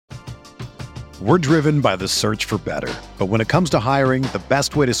We're driven by the search for better. But when it comes to hiring, the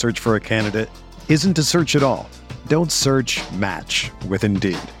best way to search for a candidate isn't to search at all. Don't search, match with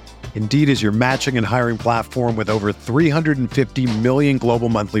Indeed. Indeed is your matching and hiring platform with over 350 million global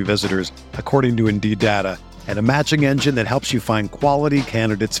monthly visitors, according to Indeed data, and a matching engine that helps you find quality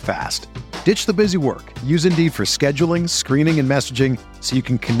candidates fast. Ditch the busy work. Use Indeed for scheduling, screening, and messaging so you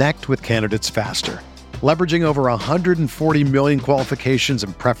can connect with candidates faster. Leveraging over 140 million qualifications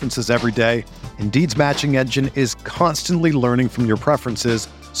and preferences every day, Indeed's matching engine is constantly learning from your preferences,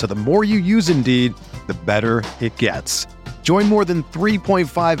 so the more you use Indeed, the better it gets. Join more than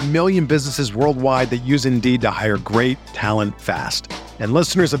 3.5 million businesses worldwide that use Indeed to hire great talent fast. And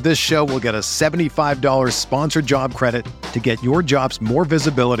listeners of this show will get a $75 sponsored job credit to get your jobs more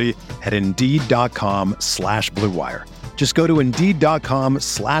visibility at Indeed.com/Blue Wire. Just go to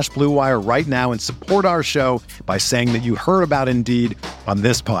Indeed.com/Blue Wire right now and support our show by saying that you heard about Indeed on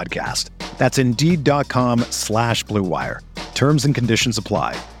this podcast. That's Indeed.com/Blue Wire. Terms and conditions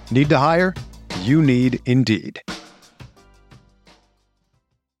apply. Need to hire? You need Indeed.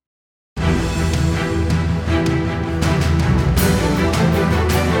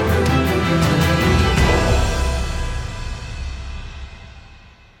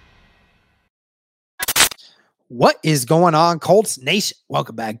 What is going on, Colts Nation?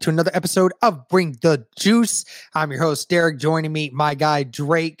 Welcome back to another episode of Bring the Juice. I'm your host, Derek. Joining me, my guy,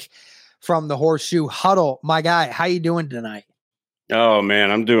 Drake from the Horseshoe Huddle. My guy, how you doing tonight? Oh,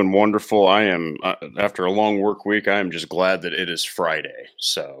 man, I'm doing wonderful. I am, after a long work week, I am just glad that it is Friday.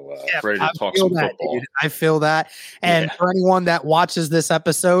 So, ready to talk some football. Dude. I feel that. And for anyone that watches this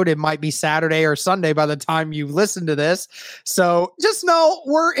episode, it might be Saturday or Sunday by the time you listen to this. So just know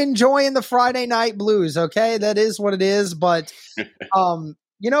we're enjoying the Friday night blues, okay? That is what it is. But,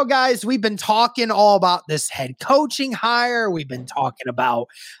 you know, guys, we've been talking all about this head coaching hire. We've been talking about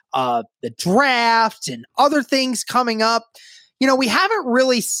the draft and other things coming up. You know, we haven't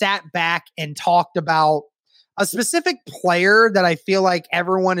really sat back and talked about a specific player that I feel like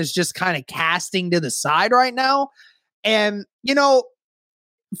everyone is just kind of casting to the side right now. And, you know,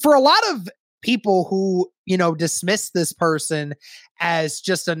 for a lot of people who, you know, dismiss this person as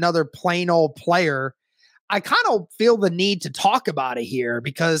just another plain old player, I kind of feel the need to talk about it here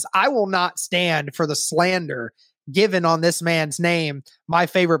because I will not stand for the slander given on this man's name, my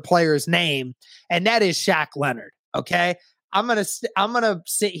favorite player's name, and that is Shaq Leonard. Okay. I'm going to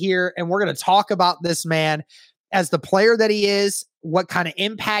sit here and we're going to talk about this man as the player that he is, what kind of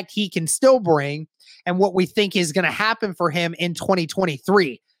impact he can still bring, and what we think is going to happen for him in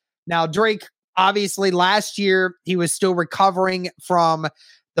 2023. Now, Drake, obviously last year he was still recovering from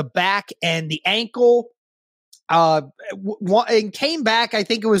the back and the ankle, and came back. I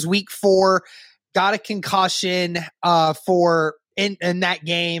think it was week 4, got a concussion in that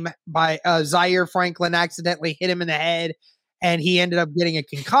game by Zaire Franklin accidentally hit him in the head. And he ended up getting a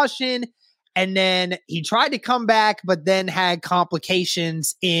concussion, and then he tried to come back, but then had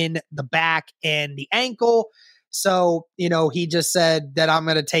complications in the back and the ankle. So, you know, he just said that I'm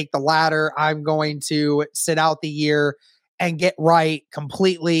going to take the latter. I'm going to sit out the year and get right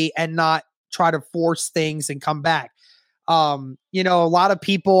completely and not try to force things and come back. You know, a lot of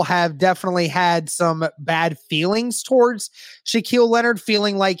people have definitely had some bad feelings towards Shaquille Leonard,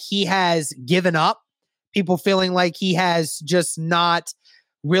 feeling like he has given up. People feeling like he has just not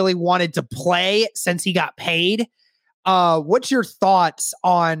really wanted to play since he got paid. What's your thoughts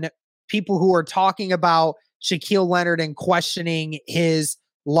on people who are talking about Shaquille Leonard and questioning his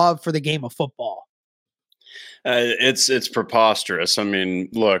love for the game of football? It's preposterous. I mean,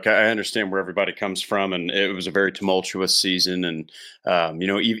 look, I understand where everybody comes from, and it was a very tumultuous season. And, you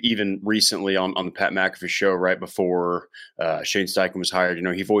know, even recently on the Pat McAfee show, right before Shane Steichen was hired, you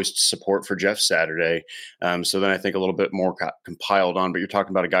know, he voiced support for Jeff Saturday. So then I think a little bit more compiled on, but you're talking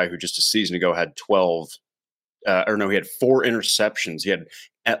about a guy who just a season ago had he had 4 interceptions. He had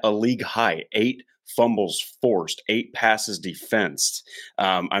a league high 8 fumbles forced, 8 passes defensed.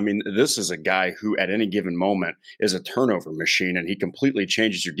 I mean, this is a guy who at any given moment is a turnover machine, and he completely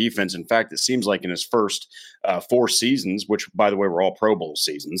changes your defense. In fact, it seems like in his first 4 seasons, which, by the way, were all Pro Bowl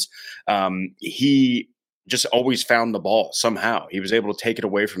seasons, he just always found the ball somehow. He was able to take it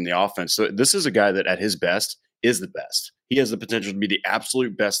away from the offense. So this is a guy that at his best is the best. He has the potential to be the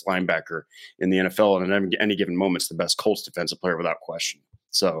absolute best linebacker in the NFL, and at any given moment, it's the best Colts defensive player without question.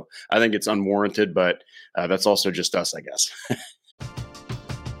 So I think it's unwarranted, but that's also just us, I guess.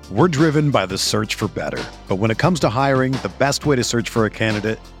 We're driven by the search for better. But when it comes to hiring, the best way to search for a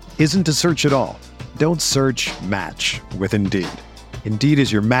candidate isn't to search at all. Don't search, match with Indeed. Indeed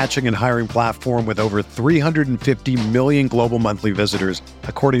is your matching and hiring platform with over 350 million global monthly visitors,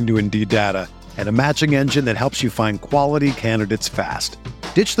 according to Indeed data, and a matching engine that helps you find quality candidates fast.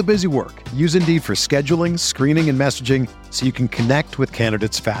 Ditch the busy work. Use Indeed for scheduling, screening, and messaging so you can connect with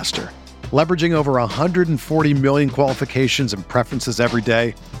candidates faster. Leveraging over 140 million qualifications and preferences every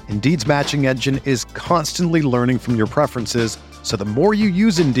day, Indeed's matching engine is constantly learning from your preferences, so the more you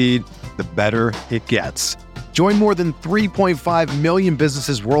use Indeed, the better it gets. Join more than 3.5 million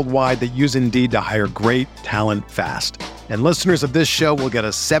businesses worldwide that use Indeed to hire great talent fast. And listeners of this show will get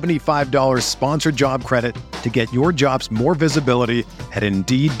a $75 sponsored job credit to get your jobs more visibility at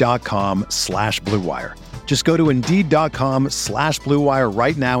Indeed.com/Blue Wire. Just go to Indeed.com/Blue Wire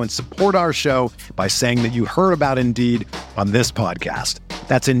right now and support our show by saying that you heard about Indeed on this podcast.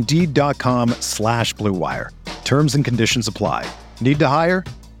 That's Indeed.com/Blue Wire. Terms and conditions apply. Need to hire?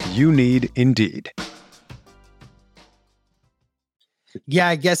 You need Indeed. Yeah,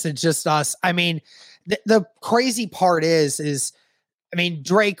 I guess it's just us. I mean, the crazy part is, I mean,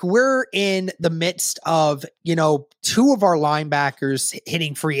 Drake, we're in the midst of, two of our linebackers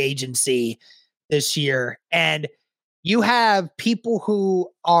hitting free agency this year. And you have people who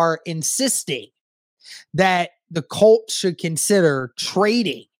are insisting that the Colts should consider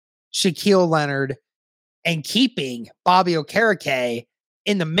trading Shaquille Leonard and keeping Bobby Okereke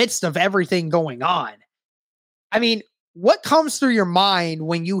in the midst of everything going on. I mean, what comes through your mind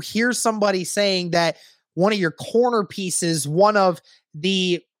when you hear somebody saying that one of your corner pieces, one of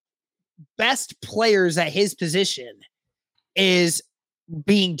the best players at his position, is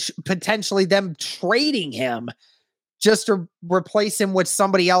being potentially them trading him just to replace him with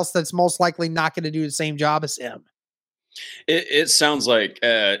somebody else that's most likely not going to do the same job as him? It sounds like,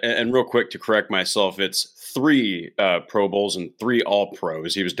 and real quick to correct myself, it's 3 Pro Bowls and 3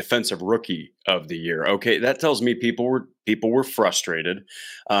 All-Pros. He was Defensive Rookie of the Year. Okay, that tells me people were frustrated.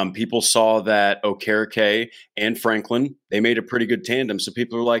 People saw that Okereke and Franklin, they made a pretty good tandem. So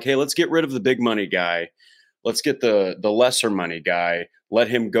people were like, hey, let's get rid of the big money guy. Let's get the lesser money guy. Let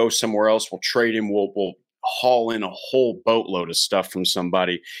him go somewhere else. We'll trade him. We'll haul in a whole boatload of stuff from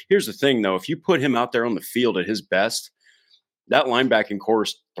somebody. Here's the thing, though. If you put him out there on the field at his best, that linebacking core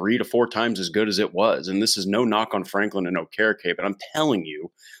is 3 to 4 times as good as it was. And this is no knock on Franklin and Okereke, but I'm telling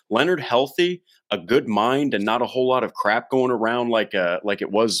you, Leonard healthy, a good mind, and not a whole lot of crap going around like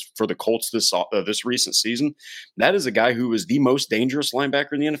it was for the Colts this recent season. That is a guy who is the most dangerous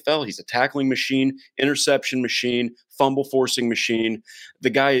linebacker in the NFL. He's a tackling machine, interception machine, fumble forcing machine. The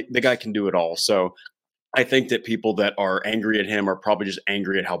guy can do it all. So I think that people that are angry at him are probably just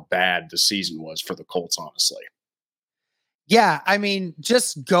angry at how bad the season was for the Colts, honestly. Yeah, I mean,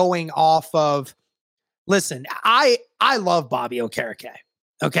 just going off of, listen, I love Bobby Okereke.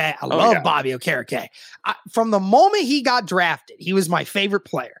 Okay, I love Bobby Okereke. From the moment he got drafted, he was my favorite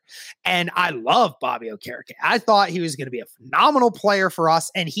player, and I love Bobby Okereke. I thought he was going to be a phenomenal player for us,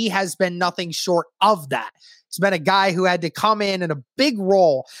 and he has been nothing short of that. He's been a guy who had to come in a big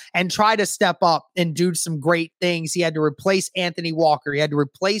role and try to step up and do some great things. He had to replace Anthony Walker. He had to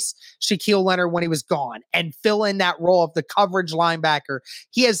replace Shaquille Leonard when he was gone and fill in that role of the coverage linebacker.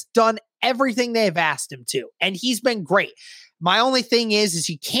 He has done everything they've asked him to, and he's been great. My only thing is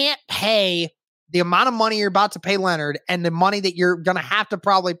you can't pay the amount of money you're about to pay Leonard and the money that you're going to have to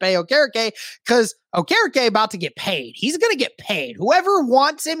probably pay Okereke, because Okereke about to get paid. He's going to get paid. Whoever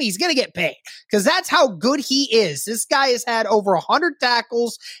wants him, he's going to get paid, because that's how good he is. This guy has had over 100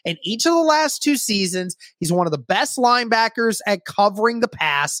 tackles in each of the last 2 seasons. He's one of the best linebackers at covering the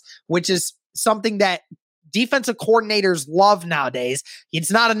pass, which is something that defensive coordinators love nowadays. It's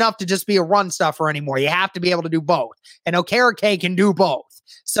not enough to just be a run stuffer anymore. You have to be able to do both. And Okereke can do both.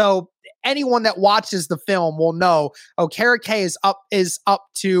 So anyone that watches the film will know Okereke is up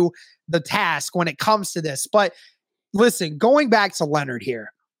to the task when it comes to this. But listen, going back to Leonard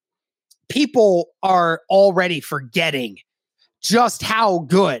here, people are already forgetting just how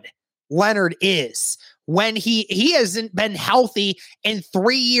good Leonard is when he hasn't been healthy in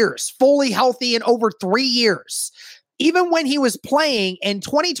 3 years, fully healthy in over 3 years. Even when he was playing in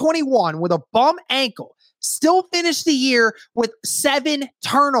 2021 with a bum ankle, still finished the year with 7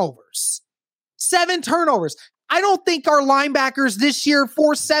 turnovers. 7 turnovers. I don't think our linebackers this year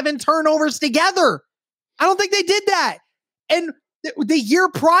forced 7 turnovers together. I don't think they did that. And the year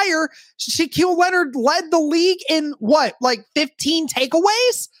prior, Shaquille Leonard led the league in 15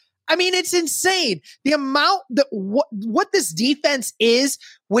 takeaways? I mean, it's insane. The amount that what this defense is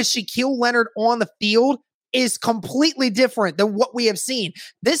with Shaquille Leonard on the field is completely different than what we have seen.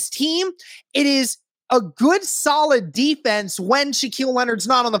 This team, it is a good, solid defense when Shaquille Leonard's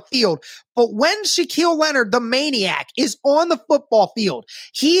not on the field. But when Shaquille Leonard, the maniac, is on the football field,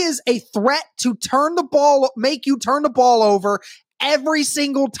 he is a threat to make you turn the ball over every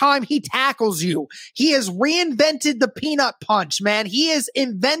single time he tackles you. He has reinvented the peanut punch, man. He has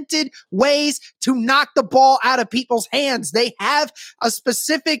invented ways to knock the ball out of people's hands. They have a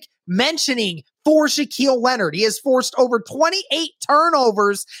specific mentioning for Shaquille Leonard. He has forced over 28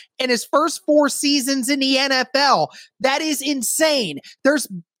 turnovers in his first 4 seasons in the NFL. That is insane. There's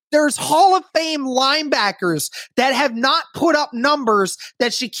Hall of Fame linebackers that have not put up numbers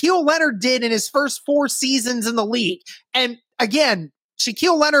that Shaquille Leonard did in his first 4 seasons in the league. And again,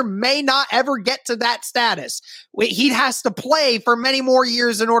 Shaquille Leonard may not ever get to that status. He has to play for many more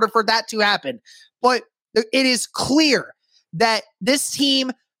years in order for that to happen. But it is clear that this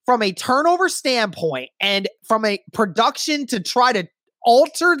team, from a turnover standpoint and from a production to try to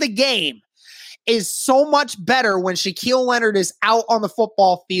alter the game, is so much better when Shaquille Leonard is out on the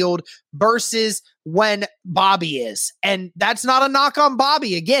football field versus when Bobby is. And that's not a knock on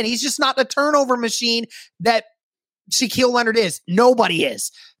Bobby. Again, he's just not the turnover machine that Shaquille Leonard is. Nobody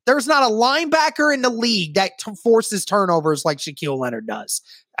is. There's not a linebacker in the league that forces turnovers like Shaquille Leonard does.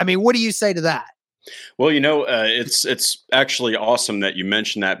 I mean, what do you say to that? Well, it's actually awesome that you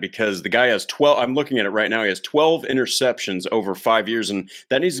mentioned that, because the guy has 12. I'm looking at it right now. He has 12 interceptions over 5 years, and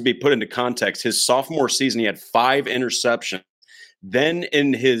that needs to be put into context. His sophomore season, he had 5 interceptions. Then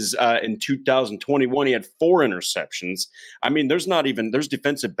in his in 2021, he had 4 interceptions. I mean, there's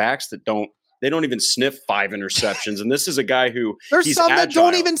defensive backs that don't even sniff 5 interceptions, and this is a guy who there's some agile. That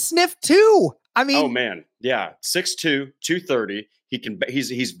don't even sniff 2. I mean, oh man, yeah, 6'2", 230.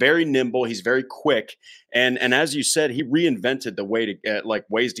 He's very nimble. He's very quick. And as you said, he reinvented the way to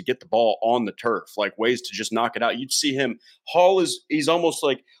ways to get the ball on the turf, like ways to just knock it out. You'd see him haul his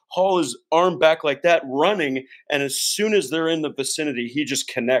arm back like that running. And as soon as they're in the vicinity, he just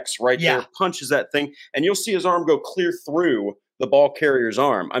connects right there, punches that thing. And you'll see his arm go clear through the ball carrier's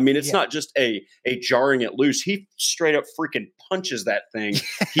arm. I mean, it's not just a jarring it loose. He straight up freaking punches that thing.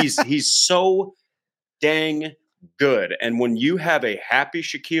 He's so dang good. And when you have a happy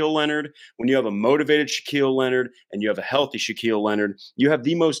Shaquille Leonard, when you have a motivated Shaquille Leonard, and you have a healthy Shaquille Leonard, you have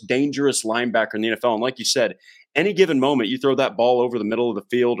the most dangerous linebacker in the NFL. And like you said, any given moment, you throw that ball over the middle of the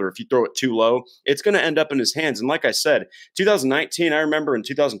field, or if you throw it too low, it's going to end up in his hands. And like I said, 2019, I remember in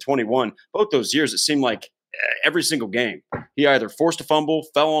 2021, both those years, it seemed like every single game, he either forced a fumble,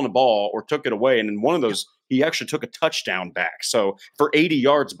 fell on a ball, or took it away. And in one of those, he actually took a touchdown back. So for 80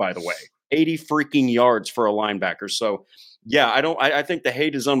 yards, by the way. 80 freaking yards for a linebacker. So, yeah, I think the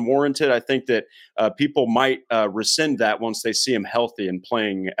hate is unwarranted. I think that people might rescind that once they see him healthy and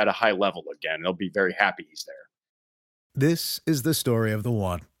playing at a high level again. They'll be very happy he's there. This is the story of the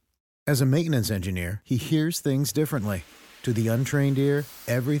one. As a maintenance engineer, he hears things differently. To the untrained ear,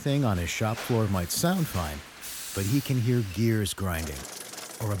 everything on his shop floor might sound fine, but he can hear gears grinding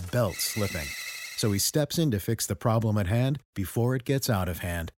or a belt slipping. So he steps in to fix the problem at hand before it gets out of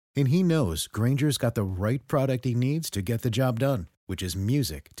hand. And he knows Grainger's got the right product he needs to get the job done, which is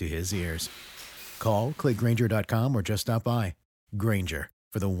music to his ears. Call, click Grainger.com, or just stop by. Grainger,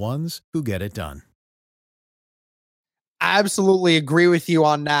 for the ones who get it done. I absolutely agree with you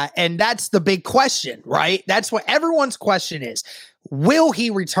on that. And that's the big question, right? That's what everyone's question is. Will he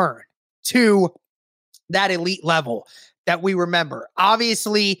return to that elite level that we remember?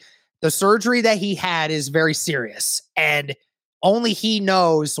 Obviously, the surgery that he had is very serious, and only he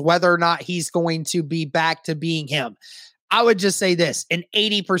knows whether or not he's going to be back to being him. I would just say this, an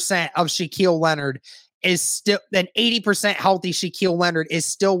 80% of Shaquille Leonard is still, an 80% healthy Shaquille Leonard is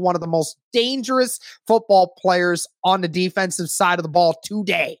still one of the most dangerous football players on the defensive side of the ball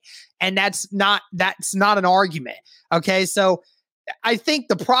today. And that's not an argument. Okay. So I think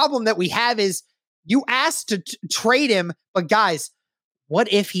the problem that we have is you asked to trade him, but guys,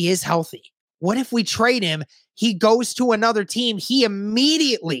 what if he is healthy? What if we trade him? He goes to another team. He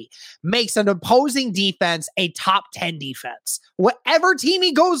immediately makes an opposing defense a top 10 defense. Whatever team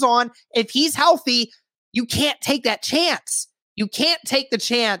he goes on, if he's healthy, you can't take that chance. You can't take the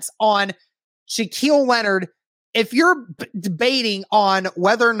chance on Shaquille Leonard. If you're debating on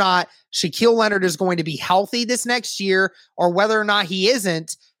whether or not Shaquille Leonard is going to be healthy this next year or whether or not he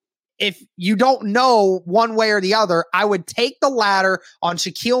isn't, if you don't know one way or the other, I would take the latter on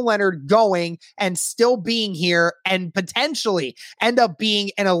Shaquille Leonard going and still being here and potentially end up being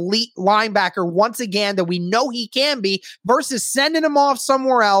an elite linebacker once again that we know he can be, versus sending him off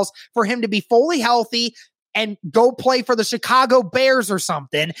somewhere else for him to be fully healthy and go play for the Chicago Bears or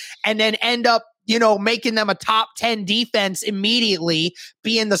something, and then end up, making them a top 10 defense immediately,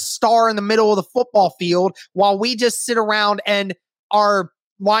 being the star in the middle of the football field, while we just sit around and our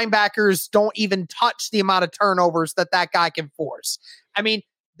linebackers don't even touch the amount of turnovers that guy can force. I mean,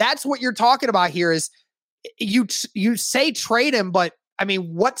 that's what you're talking about here is you say trade him, but I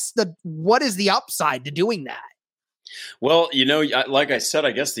mean, what is the upside to doing that? Well, like I said,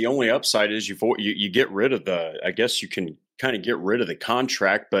 I guess the only upside is you get rid of I guess you can kind of get rid of the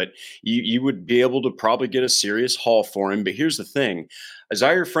contract, but you would be able to probably get a serious haul for him. But here's the thing.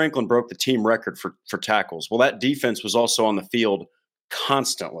 Zaire Franklin broke the team record for tackles. Well, that defense was also on the field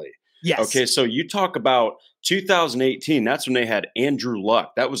constantly. Yes. Okay, so you talk about 2018, that's when they had Andrew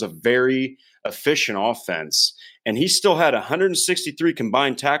Luck. That was a very efficient offense. And he still had 163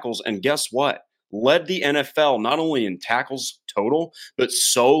 combined tackles. And guess what? Led the NFL not only in tackles total, but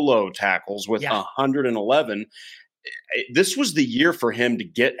solo tackles with 111. This was the year for him to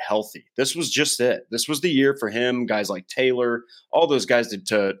get healthy. This was just it. This was the year for him, guys like Taylor, all those guys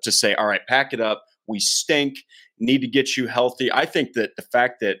to say, all right, pack it up. We stink, need to get you healthy. I think that the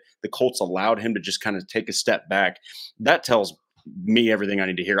fact that the Colts allowed him to just kind of take a step back, that tells me everything I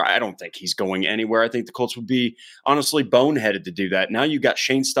need to hear. I don't think he's going anywhere. I think the Colts would be honestly boneheaded to do that. Now you got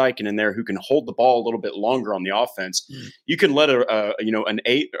Shane Steichen in there who can hold the ball a little bit longer on the offense. You can let a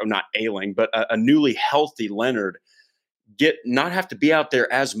newly healthy Leonard not have to be out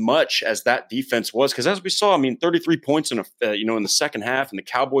there as much as that defense was. Because as we saw, 33 points in the second half and the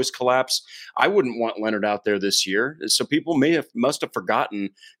Cowboys collapse. I wouldn't want Leonard out there this year. So people must have forgotten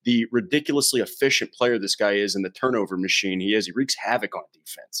the ridiculously efficient player this guy is and the turnover machine he is. He wreaks havoc on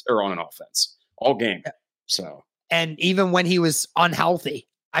defense or on an offense all game. So, and even when he was unhealthy,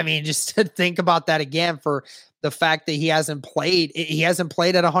 just to think about that again, for the fact that he hasn't played at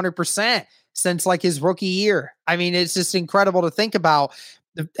 100%. Since like his rookie year. It's just incredible to think about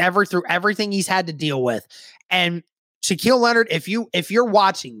through everything he's had to deal with. And Shaquille Leonard, if you're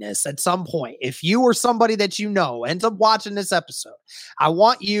watching this at some point, if you or somebody that you know ends up watching this episode, I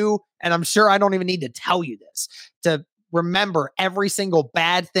want you, and I'm sure I don't even need to tell you this, to remember every single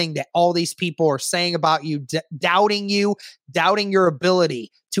bad thing that all these people are saying about you, doubting your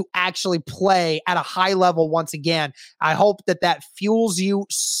ability to actually play at a high level once again. I hope that fuels you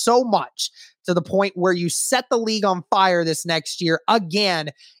so much to the point where you set the league on fire this next year again,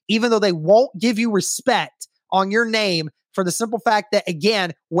 even though they won't give you respect on your name, for the simple fact that,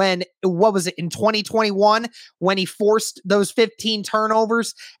 again, in 2021, when he forced those 15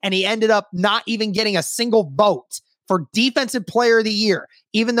 turnovers and he ended up not even getting a single vote for defensive player of the year,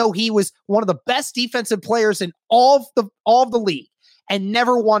 even though he was one of the best defensive players in all of the league and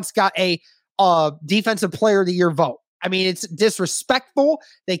never once got a defensive player of the year vote. It's disrespectful.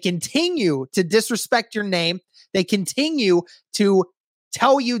 They continue to disrespect your name. They continue to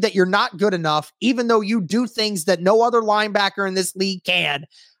tell you that you're not good enough, even though you do things that no other linebacker in this league can.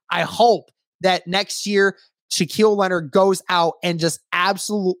 I hope that next year Shaquille Leonard goes out and just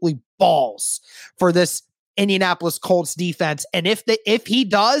absolutely balls for this Indianapolis Colts defense. And if he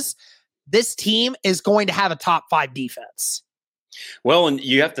does, this team is going to have a top 5 defense. Well, and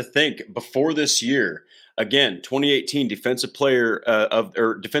you have to think before this year, again, 2018 defensive player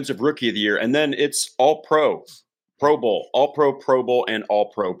defensive rookie of the year. And then it's all pro bowl, all pro bowl, and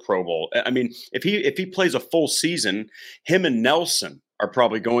all pro bowl. If he plays a full season, him and Nelson are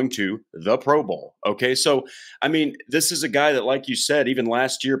probably going to the Pro Bowl. Okay. So, this is a guy that, like you said, even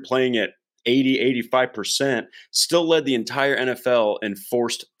last year playing at 85%, still led the entire NFL in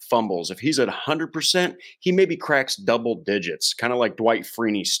forced fumbles. If he's at 100%, he maybe cracks double digits, kind of like Dwight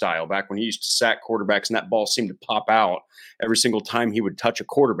Freeney style back when he used to sack quarterbacks and that ball seemed to pop out every single time he would touch a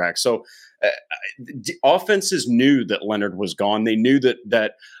quarterback. So offenses knew that Leonard was gone. They knew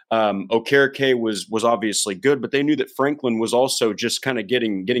that Okereke was obviously good, but they knew that Franklin was also just kind of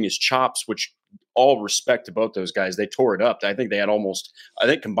getting his chops, which all respect to both those guys. They tore it up. I think they had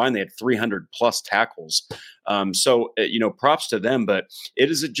combined, they had 300 plus tackles. Props to them, but it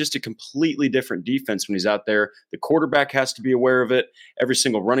is just a completely different defense when he's out there. The quarterback has to be aware of it. Every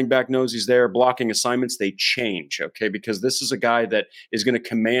single running back knows he's there. Blocking assignments, they change, okay? Because this is a guy that is going to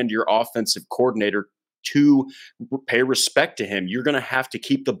command your offensive coordinator to pay respect to him. You're going to have to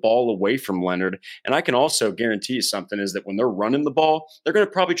keep the ball away from Leonard. And I can also guarantee you something is that when they're running the ball, they're going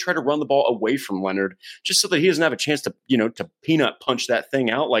to probably try to run the ball away from Leonard just so that he doesn't have a chance to peanut punch that thing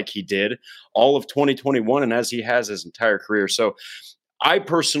out like he did all of 2021 and as he has his entire career. So I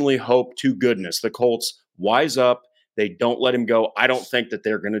personally hope to goodness the Colts wise up. They don't let him go. I don't think that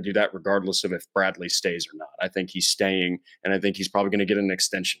they're going to do that regardless of if Bradley stays or not. I think he's staying, and I think he's probably going to get an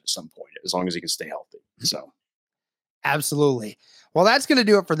extension at some point as long as he can stay healthy. So, absolutely. Well, that's going to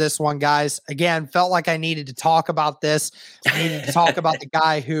do it for this one, guys. Again, felt like I needed to talk about this. I needed to talk about the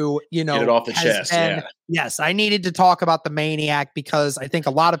guy who, get it off the chest. Yes, I needed to talk about the maniac because I think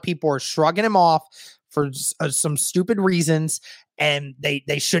a lot of people are shrugging him off for some stupid reasons, and they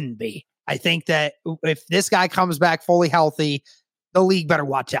shouldn't be. I think that if this guy comes back fully healthy, the league better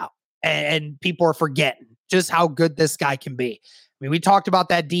watch out. And people are forgetting just how good this guy can be. I mean, we talked about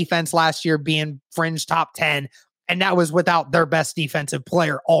that defense last year being fringe top 10, and that was without their best defensive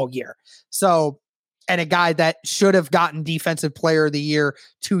player all year. So, and a guy that should have gotten defensive player of the year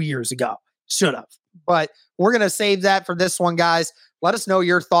 2 years ago. Should have. But we're going to save that for this one, guys. Let us know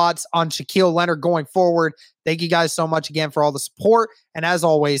your thoughts on Shaquille Leonard going forward. Thank you guys so much again for all the support. And as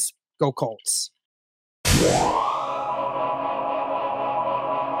always, go Colts.